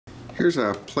Here's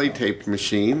a Playtape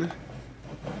machine.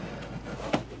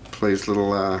 Plays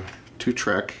little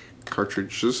 2-track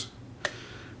cartridges.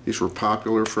 These were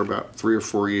popular for about 3 or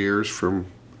 4 years, from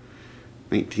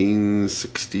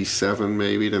 1967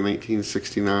 maybe to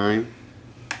 1969.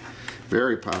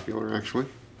 Very popular, actually.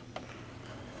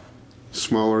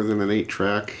 Smaller than an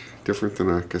 8-track, different than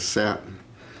a cassette.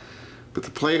 But the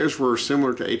players were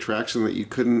similar to 8-tracks in that you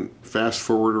couldn't fast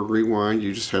forward or rewind.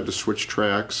 You just had to switch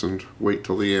tracks and wait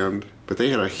till the end. But they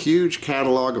had a huge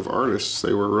catalog of artists.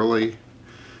 They were really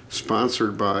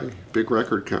sponsored by big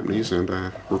record companies and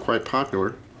were quite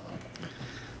popular.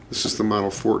 This is the model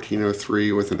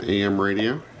 1403 with an AM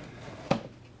radio.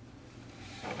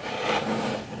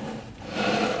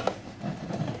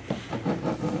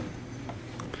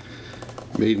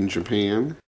 Made in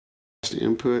Japan.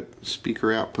 Input,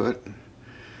 speaker output,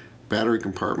 battery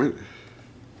compartment.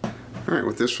 Alright,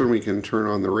 with this one we can turn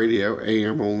on the radio,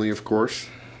 AM only of course.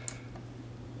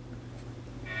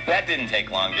 That didn't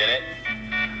take long, did it?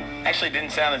 Actually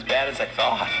didn't sound as bad as I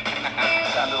thought.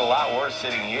 Sounded a lot worse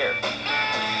sitting here.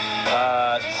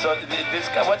 So this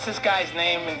guy, what's this guy's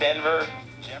name in Denver?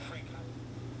 Jeffrey.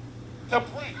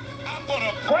 I'm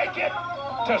gonna break it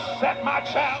to set my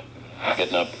child.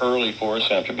 Getting up early for us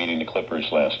after beating the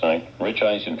Clippers last night. Rich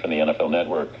Eisen from the NFL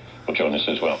Network will join us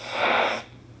as well.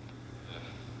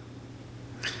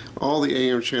 All the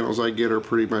AM channels I get are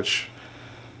pretty much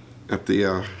at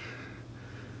the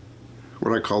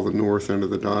what I call the north end of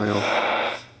the dial.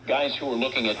 Guys who are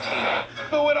looking at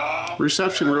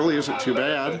reception really isn't too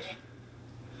bad.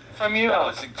 From you,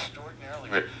 it's extraordinarily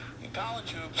rare. In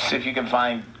college hoops, if you can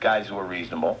find guys who are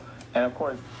reasonable, and of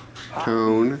course,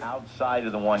 tone outside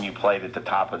of the one you played at the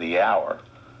top of the hour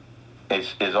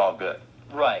is all good.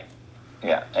 Right.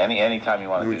 Yeah. Anytime you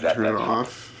want to do that. Turn it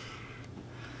off.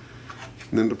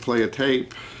 And then to play a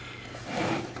tape,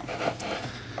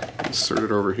 insert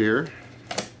it over here,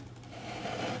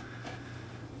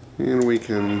 and we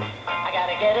can. I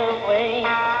gotta get away.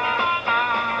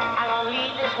 I'm gonna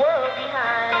leave this world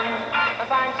behind. I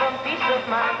find some peace of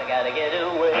mind. I gotta get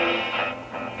away.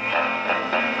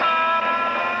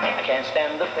 I can't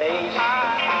stand the face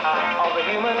of the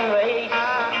human race.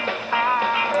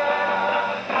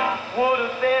 Would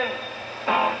have been,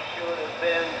 should have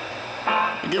been. I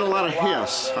get a lot of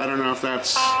hiss. I don't know if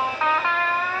that's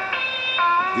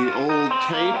the old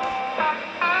tape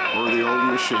or the old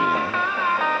machine.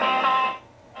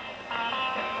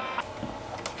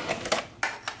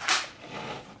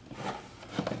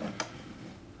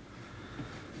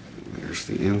 There's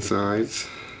the insides.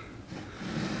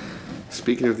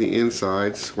 Speaking of the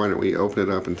insides, why don't we open it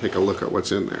up and take a look at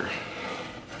what's in there.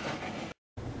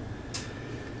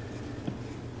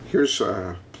 Here's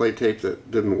a Playtape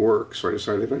that didn't work, so I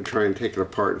decided I'd try and take it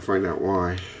apart and find out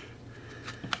why.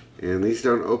 And these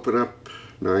don't open up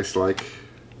nice like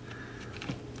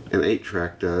an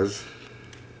 8-track does.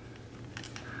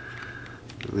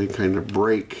 They kind of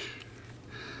break,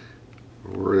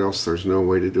 or else there's no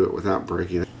way to do it without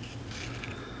breaking it.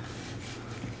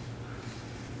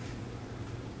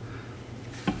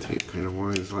 Tape kind of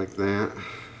winds like that.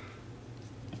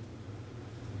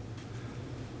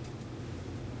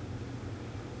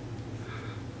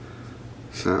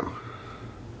 So,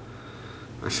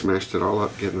 I smashed it all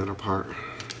up getting it apart.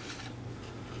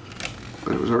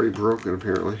 But it was already broken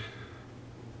apparently.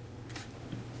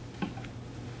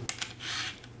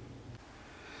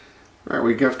 Alright,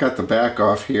 we've got the back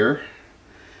off here.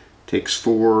 Takes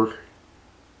 4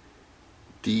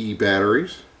 D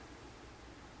batteries.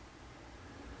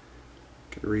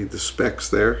 Can read the specs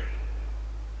there.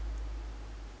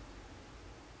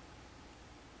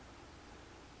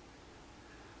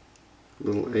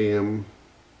 Little AM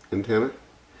antenna.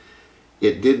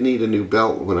 It did need a new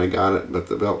belt when I got it, but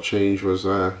the belt change was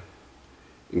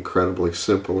incredibly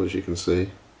simple, as you can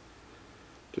see.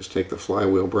 Just take the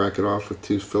flywheel bracket off with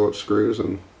 2 Phillips screws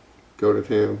and go to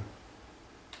town.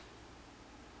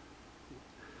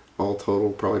 All total,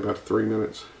 probably about 3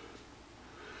 minutes.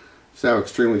 So,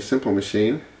 extremely simple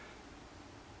machine.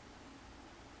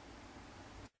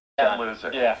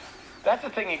 Loser. Yeah. That's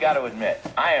the thing you got to admit.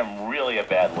 I am really a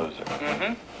bad loser.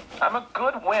 Mm-hmm. I'm a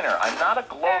good winner. I'm not a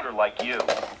gloater like you.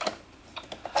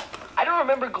 I don't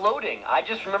remember gloating. I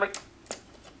just remember.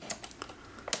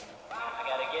 I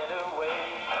gotta get away.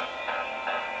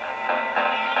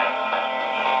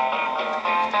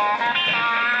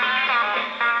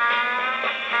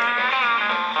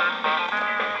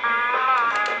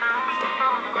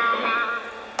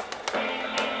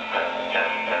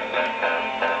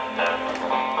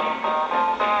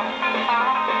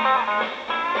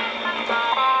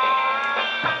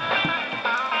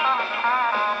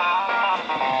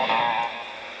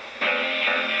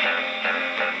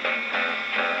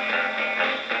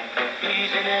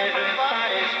 and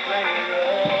everybody's playing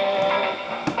rough.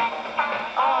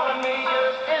 All of me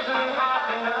just isn't hot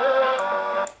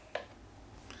enough.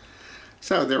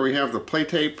 So there we have the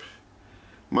Playtape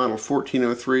model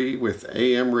 1403 with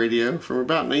AM radio from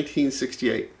about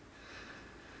 1968.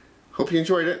 Hope you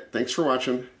enjoyed it. Thanks for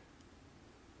watching.